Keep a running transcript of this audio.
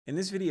In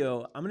this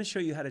video, I'm going to show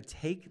you how to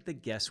take the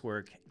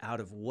guesswork out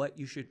of what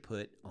you should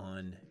put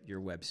on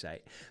your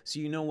website so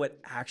you know what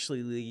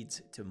actually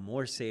leads to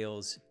more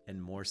sales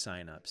and more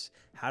signups.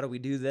 How do we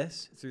do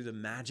this? Through the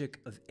magic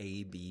of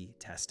A/B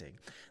testing.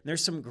 And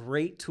there's some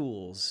great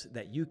tools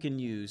that you can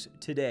use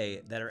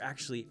today that are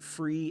actually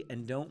free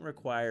and don't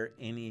require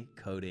any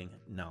coding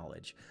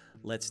knowledge.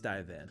 Let's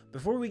dive in.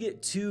 Before we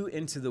get too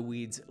into the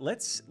weeds,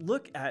 let's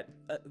look at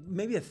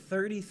maybe a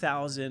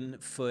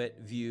 30,000 foot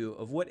view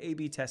of what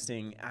A/B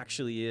testing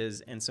actually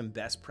is and some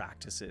best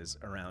practices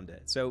around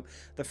it. So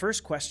the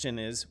first question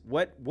is,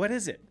 what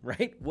is it,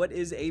 right? What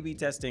is A/B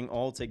testing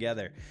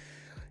altogether?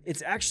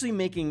 It's actually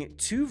making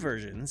two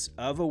versions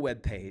of a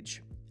web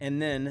page and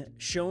then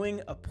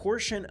showing a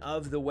portion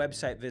of the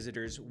website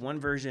visitors, one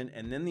version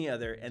and then the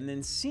other, and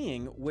then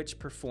seeing which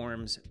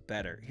performs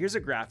better. Here's a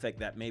graphic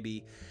that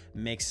maybe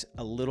makes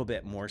a little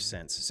bit more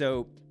sense.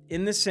 So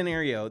in this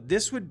scenario,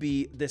 this would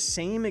be the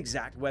same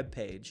exact web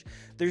page.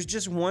 There's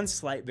just one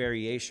slight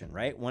variation,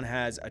 right? One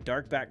has a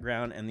dark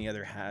background and the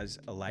other has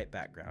a light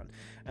background.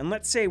 And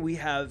let's say we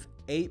have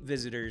 8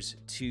 visitors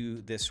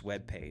to this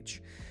web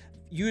page.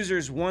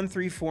 Users 1,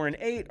 3, 4, and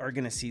 8 are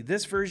going to see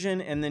this version,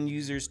 and then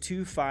users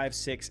 2, 5,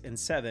 6, and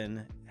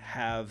 7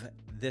 have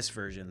this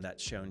version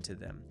that's shown to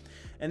them.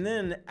 And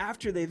then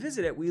after they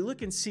visit it, we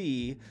look and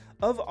see,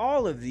 of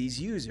all of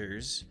these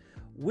users,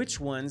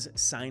 which ones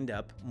signed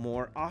up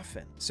more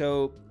often.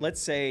 So let's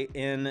say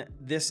in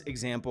this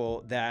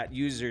example that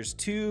users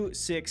 2,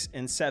 6,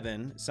 and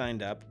 7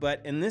 signed up,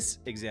 but in this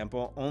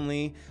example,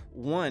 only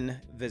one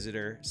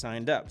visitor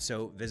signed up,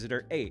 so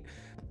visitor 8.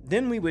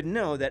 Then we would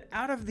know that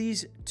out of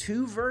these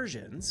two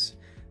versions,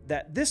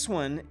 that this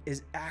one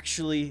is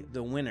actually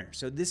the winner.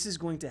 So this is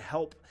going to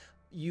help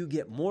you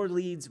get more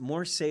leads,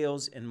 more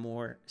sales, and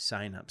more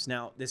signups.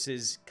 Now, this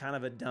is kind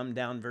of a dumbed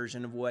down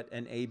version of what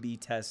an A/B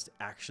test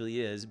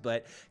actually is,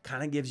 but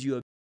kind of gives you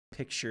a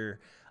picture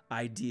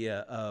idea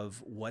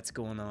of what's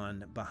going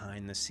on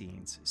behind the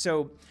scenes.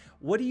 So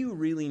what do you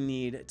really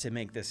need to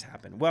make this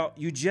happen? Well,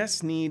 you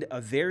just need a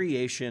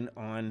variation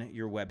on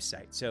your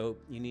website. So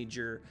you need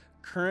your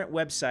current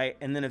website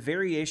and then a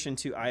variation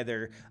to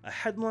either a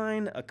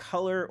headline, a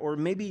color, or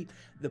maybe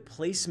the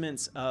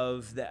placements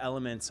of the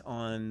elements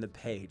on the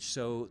page,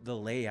 so the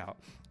layout.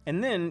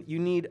 And then you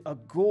need a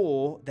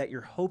goal that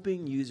you're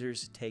hoping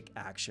users take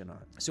action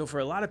on. So for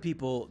a lot of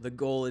people, the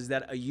goal is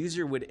that a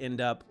user would end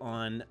up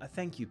on a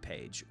thank you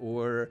page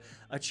or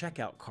a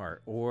checkout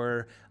cart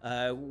or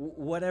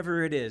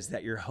whatever it is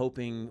that you're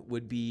hoping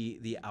would be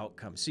the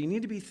outcome. So you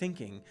need to be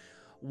thinking,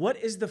 what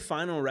is the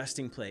final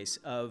resting place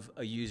of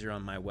a user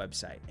on my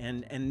website?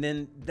 And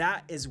then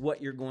that is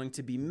what you're going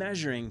to be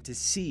measuring to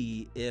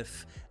see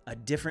if a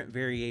different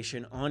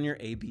variation on your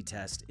A/B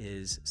test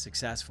is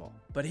successful.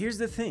 But here's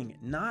the thing,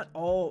 not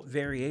all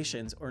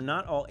variations or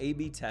not all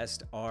A/B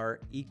tests are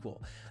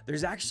equal.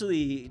 There's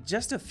actually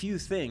just a few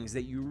things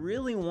that you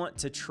really want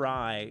to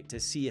try to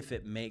see if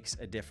it makes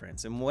a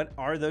difference. And what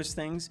are those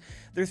things?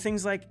 They're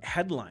things like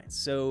headlines.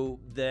 So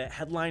the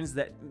headlines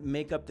that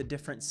make up the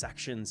different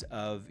sections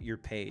of your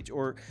page,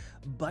 or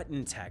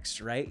button text,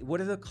 right? What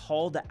do the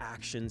call to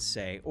actions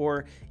say?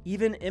 Or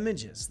even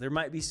images. There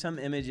might be some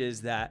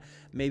images that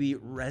maybe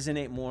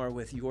resonate more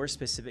with your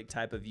specific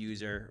type of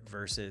user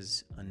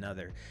versus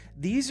another.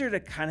 These are the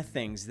kind of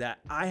things that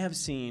I have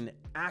seen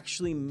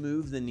actually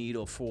move the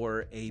needle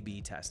for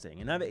A/B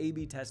testing. And I've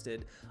A/B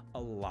tested a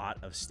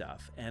lot of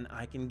stuff, and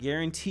I can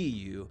guarantee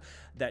you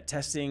that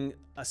testing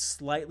a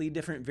slightly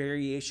different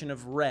variation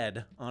of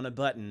red on a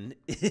button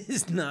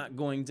is not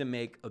going to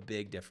make a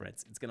big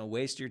difference. It's going to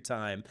waste your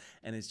time,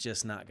 and it's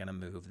just not going to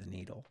move the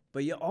needle.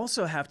 But you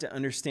also have to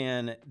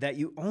understand that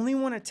you only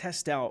want to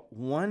test out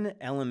one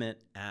element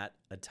at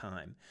a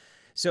time.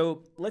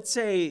 So let's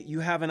say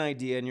you have an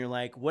idea and you're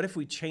like, what if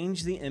we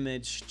change the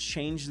image,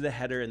 change the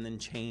header, and then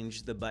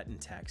change the button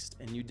text?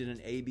 And you did an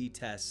A/B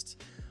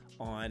test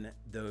on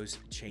those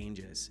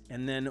changes.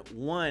 And then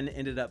one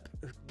ended up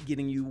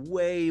getting you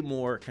way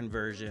more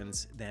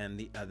conversions than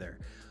the other.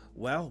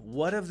 Well,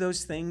 what of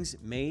those things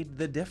made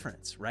the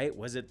difference, right?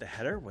 Was it the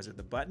header, was it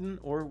the button,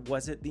 or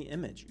was it the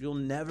image? You'll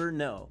never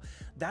know.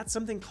 That's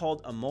something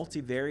called a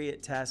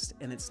multivariate test,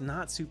 and it's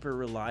not super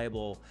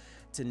reliable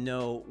to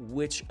know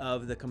which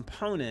of the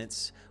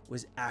components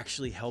was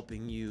actually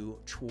helping you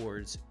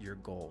towards your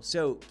goal.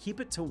 So keep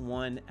it to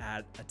one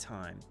at a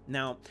time.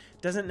 Now,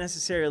 doesn't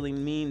necessarily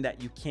mean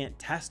that you can't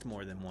test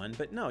more than one,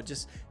 but no,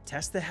 just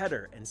test the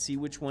header and see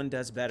which one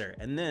does better.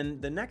 And then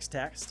the next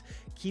test,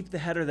 keep the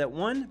header that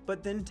won,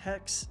 but then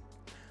test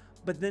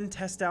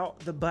out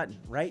the button,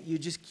 right? You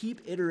just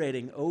keep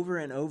iterating over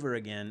and over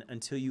again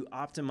until you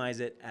optimize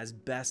it as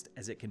best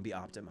as it can be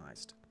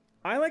optimized.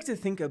 I like to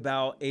think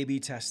about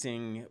A/B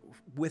testing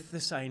with the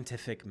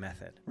scientific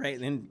method, right?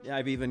 And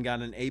I've even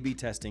got an A/B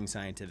testing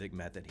scientific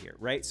method here,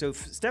 right? So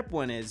step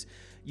one is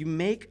you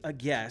make a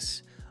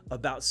guess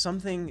about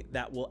something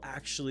that will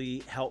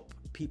actually help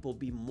people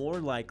be more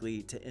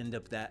likely to end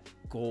up that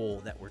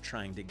goal that we're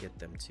trying to get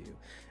them to.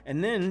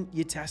 And then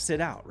you test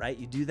it out, right?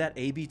 You do that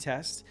A/B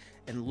test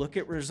and look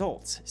at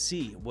results.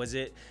 See, was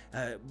it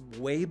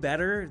way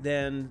better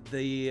than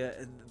the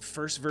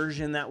first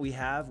version that we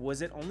have?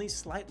 Was it only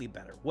slightly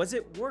better? Was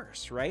it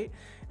worse, right?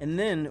 And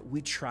then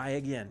we try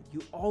again.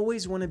 You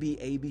always want to be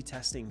A/B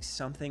testing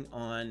something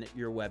on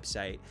your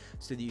website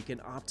so that you can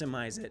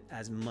optimize it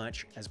as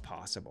much as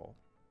possible.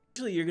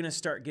 Eventually, you're going to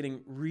start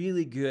getting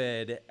really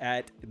good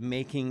at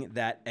making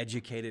that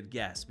educated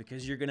guess,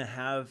 because you're going to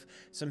have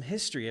some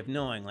history of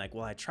knowing, like,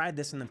 well, I tried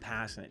this in the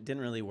past and it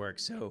didn't really work.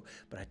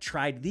 But I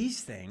tried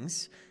these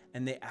things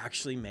and they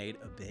actually made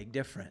a big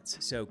difference.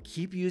 So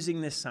keep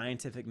using this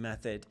scientific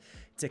method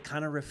to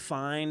kind of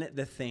refine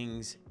the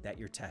things that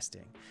you're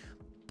testing.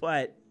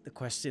 But the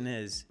question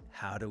is,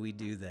 how do we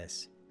do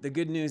this? The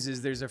good news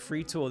is there's a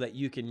free tool that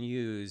you can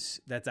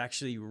use that's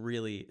actually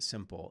really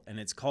simple, and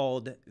it's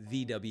called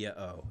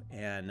VWO.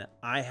 And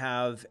I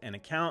have an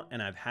account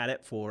and I've had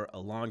it for a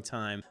long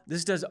time.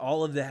 This does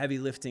all of the heavy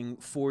lifting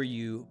for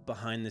you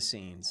behind the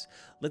scenes.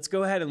 Let's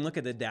go ahead and look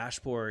at the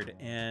dashboard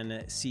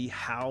and see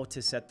how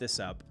to set this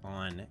up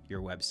on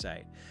your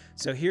website.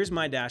 So here's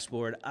my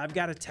dashboard. I've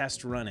got a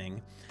test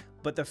running.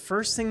 But the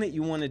first thing that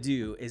you want to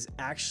do is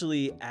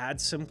actually add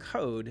some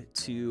code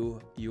to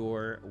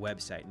your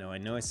website. Now, I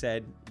know I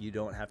said you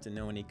don't have to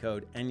know any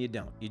code, and you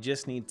don't. You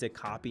just need to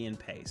copy and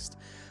paste.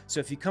 So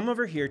if you come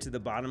over here to the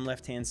bottom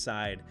left-hand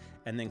side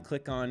and then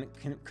click on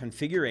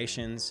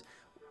configurations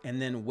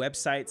and then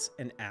websites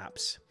and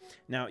apps.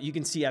 Now, you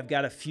can see I've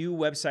got a few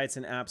websites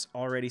and apps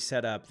already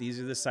set up. These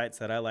are the sites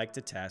that I like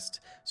to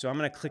test. So I'm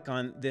going to click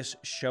on this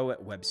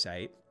Showit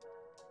website.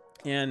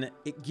 And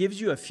it gives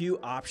you a few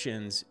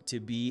options to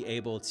be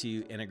able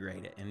to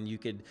integrate it. And you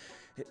could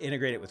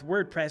integrate it with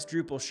WordPress,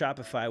 Drupal,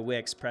 Shopify,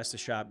 Wix,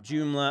 PrestaShop,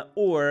 Joomla,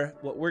 or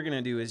what we're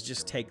gonna do is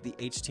just take the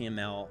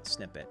HTML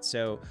snippet.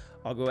 So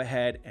I'll go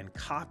ahead and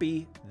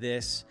copy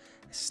this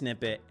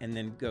snippet and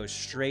then go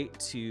straight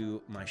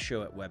to my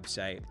Showit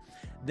website.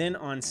 Then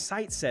on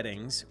site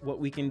settings, what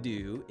we can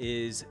do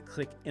is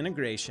click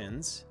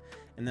integrations.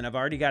 And then I've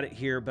already got it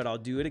here, but I'll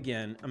do it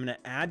again. I'm gonna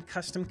add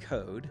custom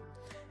code,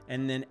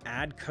 and then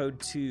add code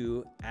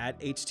to add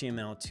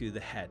HTML to the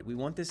head. We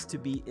want this to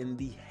be in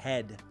the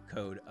head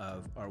code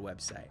of our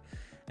website.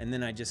 And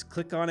then I just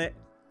click on it,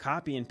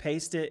 copy and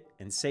paste it,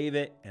 and save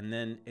it, and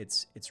then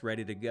it's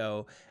ready to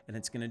go, and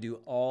it's gonna do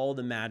all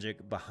the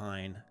magic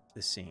behind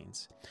the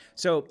scenes.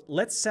 So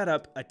let's set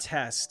up a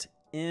test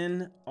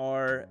in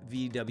our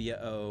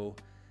VWO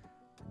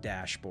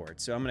dashboard.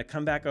 So I'm gonna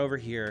come back over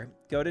here,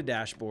 go to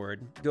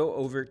dashboard, go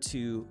over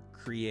to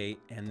create,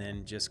 and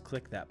then just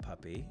click that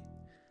puppy.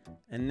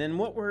 And then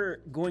what we're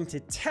going to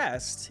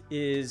test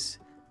is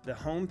the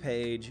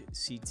homepage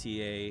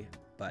CTA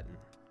button,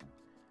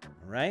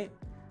 all right?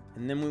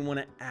 And then we want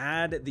to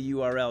add the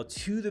URL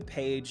to the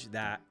page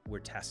that we're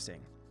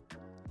testing.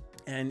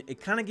 And it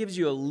kind of gives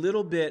you a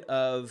little bit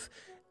of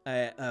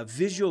a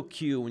visual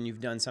cue when you've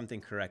done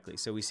something correctly.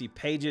 So we see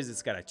pages,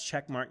 it's got a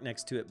check mark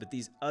next to it, but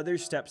these other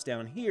steps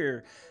down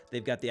here,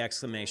 they've got the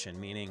exclamation,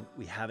 meaning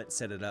we haven't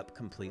set it up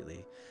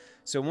completely.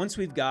 So once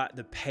we've got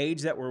the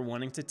page that we're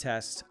wanting to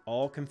test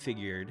all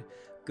configured,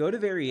 go to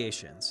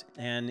variations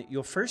and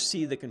you'll first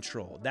see the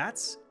control.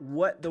 That's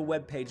what the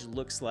web page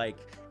looks like,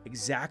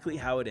 exactly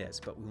how it is,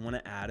 but we want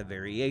to add a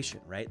variation,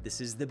 right? This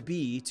is the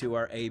B to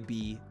our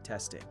A/B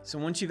testing. So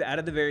once you've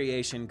added the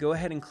variation, go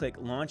ahead and click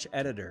Launch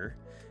Editor,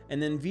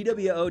 and then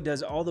VWO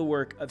does all the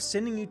work of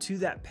sending you to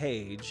that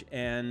page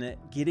and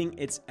getting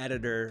its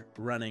editor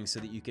running so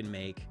that you can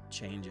make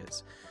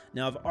changes.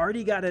 Now, I've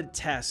already got a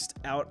test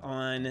out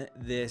on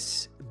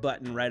this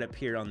button right up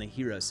here on the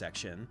hero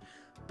section,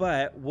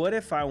 but what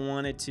if I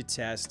wanted to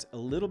test a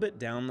little bit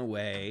down the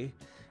way,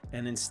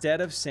 and instead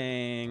of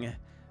saying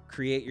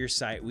create your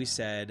site, we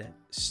said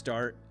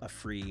start a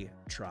free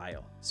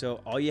trial. So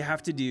all you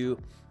have to do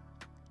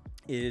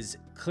is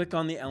click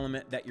on the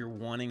element that you're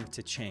wanting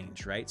to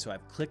change, right? So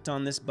I've clicked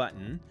on this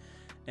button,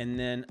 and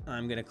then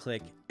I'm gonna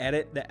click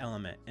edit the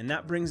element. And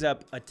that brings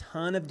up a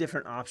ton of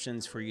different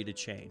options for you to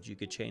change. You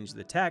could change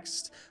the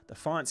text, the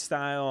font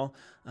style,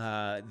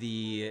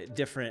 the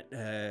different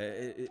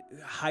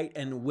height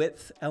and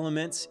width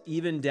elements,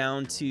 even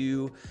down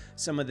to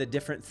some of the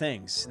different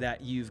things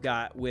that you've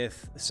got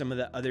with some of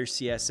the other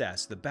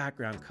CSS, the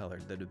background color,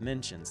 the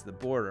dimensions, the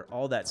border,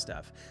 all that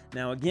stuff.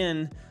 Now,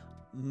 again,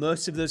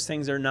 most of those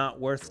things are not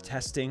worth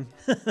testing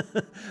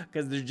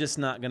because they're just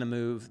not going to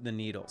move the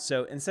needle.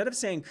 So instead of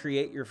saying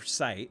create your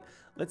site,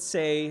 let's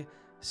say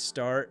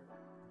start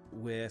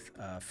with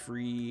a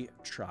free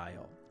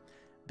trial,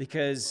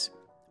 because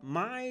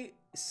my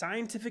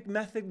scientific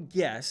method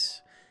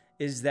guess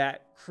is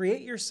that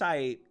create your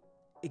site,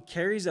 it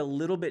carries a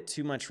little bit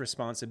too much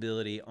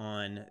responsibility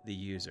on the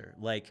user.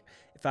 Like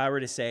if I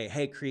were to say,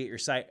 hey, create your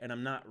site, and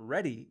I'm not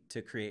ready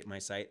to create my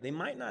site, they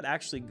might not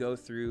actually go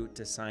through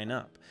to sign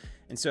up.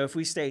 And so if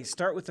we say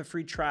start with a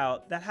free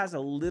trial, that has a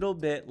little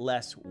bit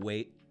less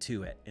weight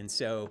to it. And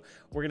so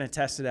we're gonna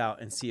test it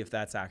out and see if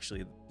that's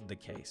actually the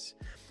case.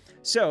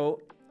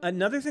 So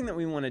another thing that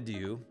we want to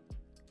do,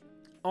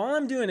 all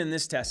I'm doing in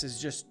this test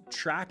is just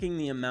tracking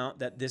the amount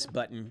that this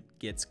button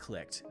gets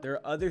clicked. There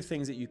are other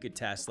things that you could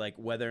test, like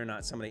whether or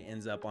not somebody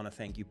ends up on a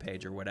thank you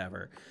page or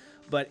whatever.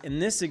 But in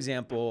this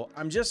example,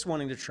 I'm just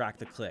wanting to track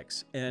the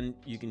clicks, and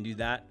you can do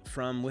that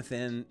from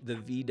within the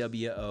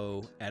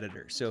VWO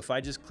editor. So if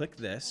I just click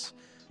this,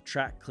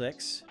 track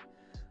clicks,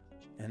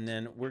 and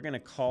then we're gonna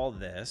call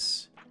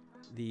this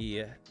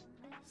the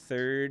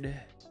third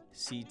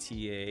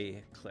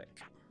CTA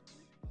click.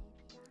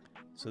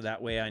 So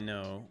that way I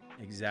know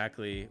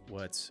exactly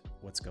what's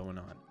going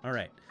on. All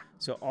right,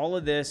 so all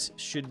of this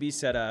should be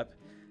set up,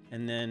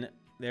 and then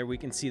there we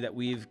can see that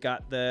we've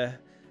got the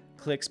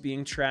clicks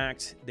being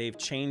tracked. They've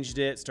changed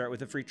it, start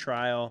with a free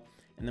trial,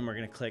 and then we're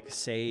gonna click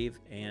save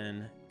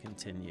and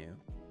continue.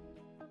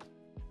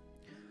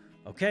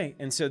 Okay,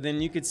 and so then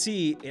you could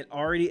see it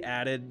already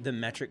added the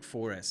metric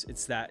for us.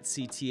 It's that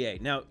CTA.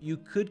 Now, you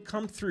could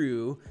come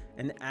through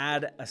and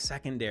add a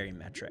secondary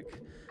metric.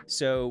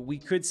 So we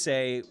could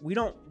say, we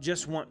don't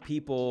just want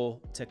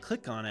people to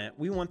click on it,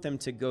 we want them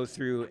to go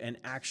through and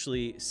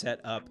actually set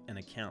up an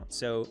account.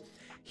 So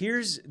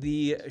here's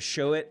the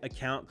Showit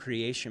account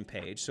creation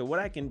page. So what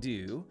I can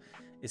do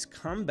is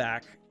come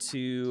back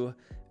to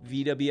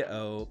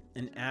VWO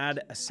and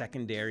add a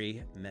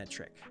secondary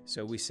metric.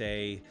 So we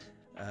say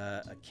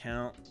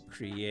account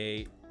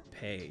create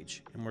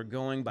page, and we're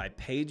going by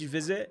page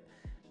visit,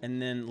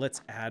 and then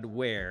let's add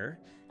where,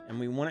 and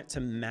we want it to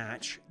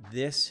match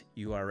this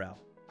URL.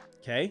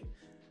 Okay,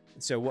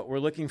 so what we're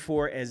looking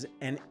for is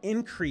an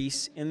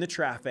increase in the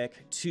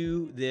traffic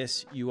to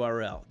this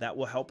URL. That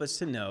will help us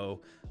to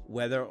know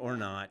whether or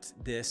not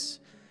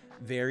this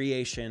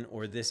variation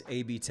or this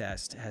A/B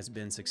test has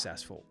been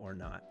successful or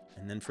not.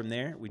 And then from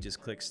there, we just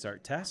click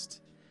start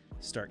test,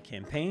 start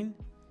campaign,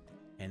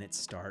 and it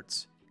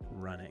starts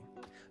running.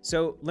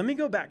 So let me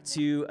go back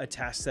to a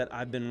test that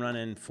I've been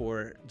running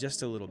for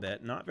just a little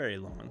bit, not very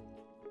long.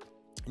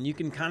 And you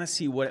can kind of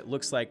see what it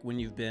looks like when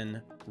you've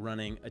been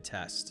running a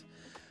test.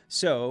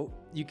 So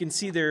you can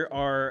see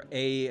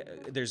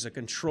there's a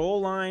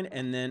control line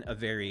and then a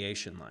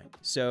variation line.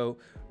 So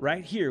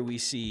right here we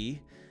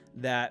see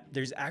that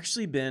there's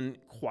actually been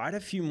quite a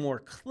few more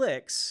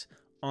clicks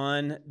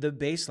on the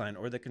baseline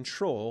or the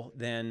control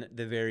than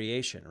the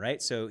variation,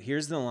 right? So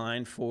here's the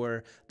line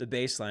for the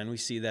baseline. We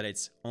see that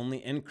it's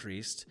only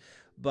increased,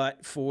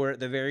 but for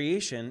the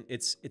variation,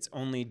 it's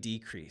only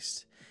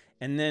decreased.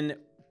 And then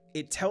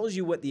it tells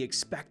you what the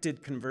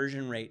expected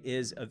conversion rate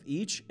is of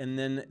each, and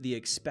then the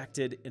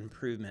expected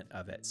improvement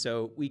of it.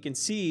 So we can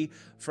see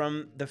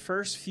from the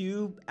first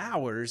few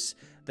hours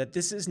that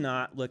this is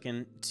not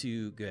looking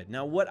too good.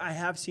 Now, what I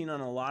have seen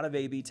on a lot of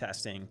A/B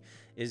testing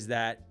is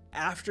that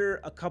after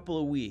a couple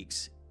of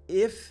weeks,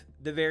 if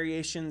the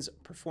variations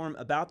perform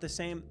about the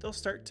same, they'll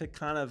start to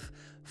kind of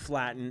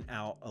flatten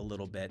out a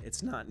little bit.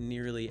 It's not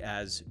nearly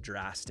as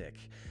drastic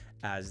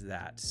as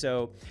that.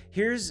 So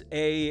here's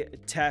a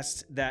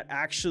test that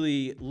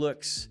actually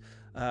looks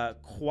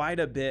quite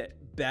a bit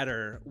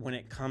better when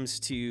it comes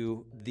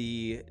to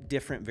the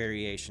different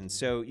variations.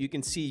 So you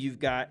can see you've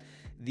got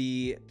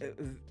the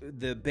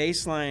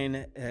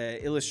baseline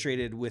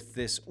illustrated with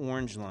this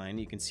orange line.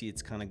 You can see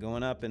it's kind of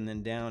going up and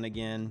then down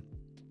again.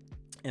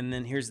 And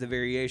then here's the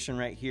variation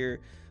right here,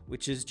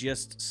 which is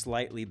just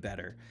slightly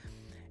better.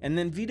 And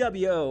then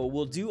VWO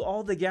will do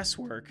all the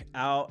guesswork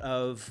out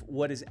of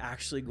what is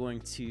actually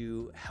going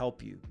to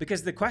help you.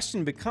 Because the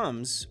question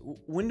becomes,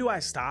 when do I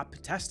stop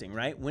testing,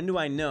 right? When do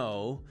I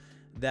know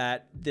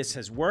that this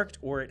has worked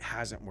or it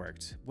hasn't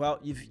worked? Well,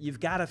 you've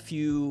got a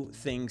few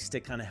things to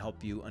kind of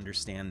help you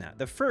understand that.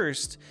 The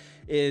first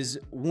is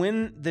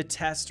when the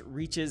test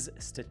reaches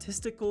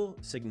statistical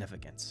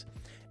significance.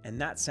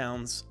 And that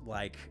sounds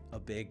like a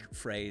big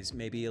phrase,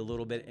 maybe a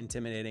little bit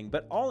intimidating,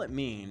 but all it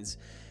means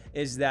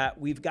is that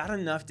we've got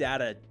enough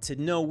data to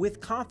know with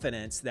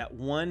confidence that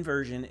one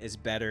version is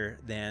better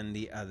than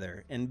the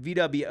other. And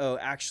VWO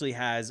actually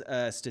has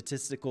a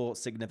statistical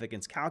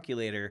significance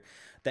calculator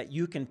that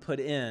you can put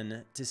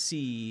in to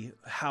see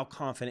how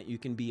confident you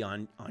can be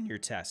on your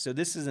test. So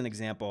this is an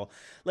example.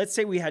 Let's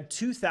say we had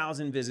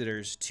 2,000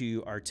 visitors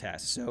to our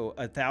test. So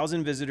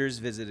 1,000 visitors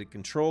visited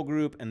control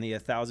group and the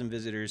 1,000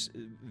 visitors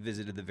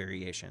visited the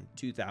variation,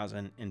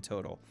 2,000 in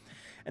total.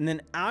 And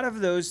then out of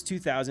those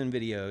 2,000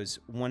 videos,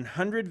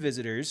 100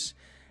 visitors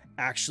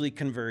actually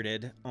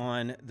converted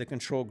on the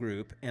control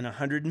group and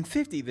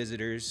 150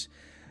 visitors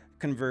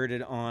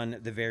converted on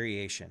the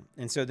variation.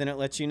 And so then it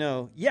lets you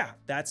know, yeah,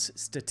 that's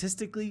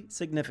statistically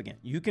significant.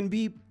 You can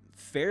be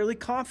fairly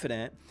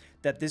confident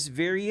that this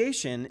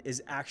variation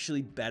is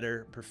actually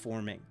better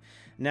performing.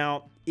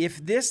 Now,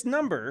 if this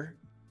number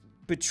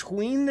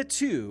between the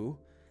two,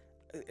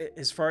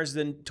 as far as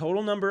the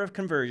total number of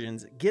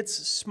conversions, gets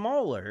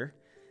smaller,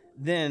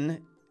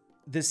 then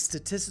the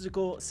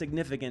statistical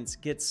significance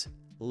gets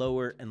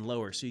lower and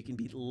lower. So you can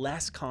be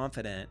less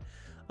confident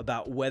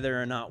about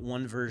whether or not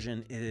one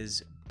version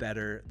is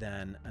better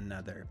than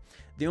another.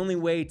 The only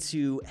way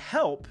to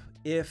help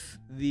if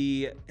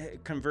the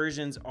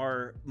conversions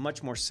are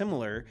much more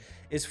similar,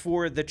 is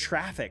for the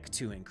traffic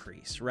to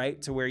increase,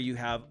 right? To where you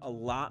have a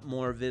lot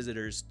more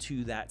visitors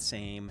to that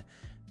same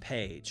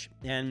page.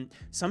 And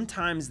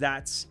sometimes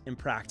that's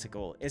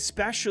impractical,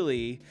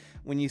 especially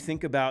when you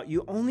think about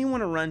you only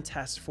want to run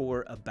tests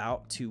for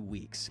about 2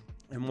 weeks.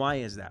 And why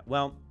is that?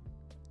 Well,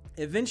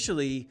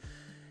 eventually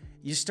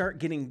you start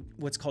getting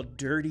what's called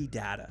dirty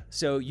data.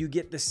 So you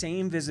get the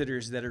same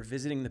visitors that are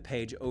visiting the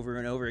page over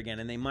and over again,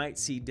 and they might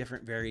see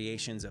different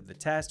variations of the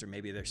test, or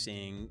maybe they're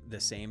seeing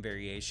the same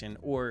variation,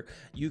 or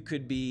you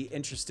could be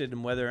interested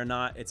in whether or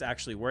not it's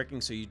actually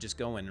working. So you just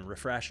go in and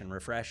refresh and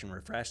refresh and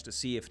refresh to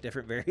see if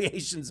different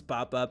variations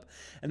pop up,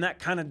 and that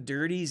kind of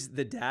dirties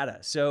the data.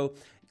 So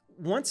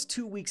once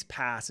 2 weeks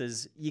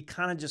passes, you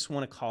kind of just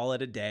want to call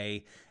it a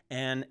day.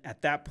 And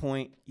at that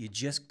point, you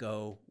just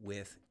go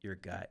with your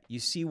gut. You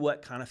see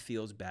what kind of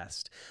feels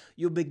best.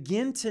 You'll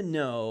begin to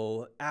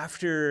know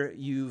after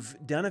you've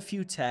done a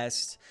few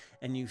tests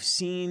and you've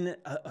seen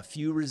a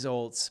few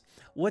results,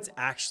 what's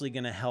actually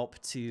going to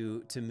help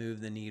to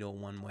move the needle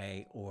one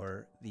way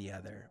or the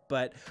other.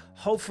 But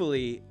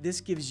hopefully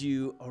this gives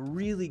you a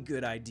really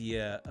good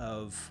idea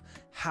of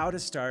how to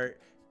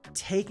start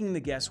taking the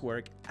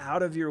guesswork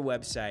out of your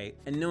website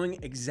and knowing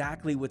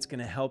exactly what's going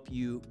to help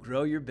you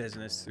grow your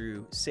business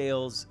through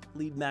sales,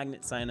 lead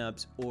magnet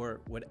signups,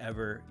 or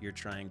whatever you're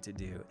trying to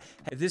do.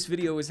 If this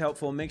video was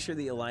helpful, make sure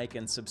that you like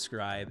and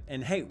subscribe.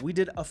 And hey, we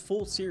did a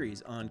full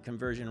series on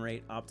conversion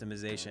rate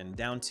optimization,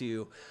 down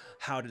to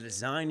how to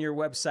design your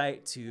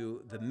website,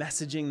 to the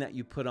messaging that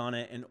you put on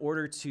it in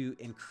order to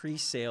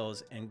increase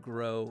sales and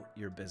grow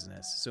your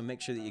business. So make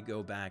sure that you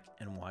go back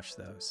and watch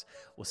those.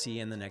 We'll see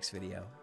you in the next video.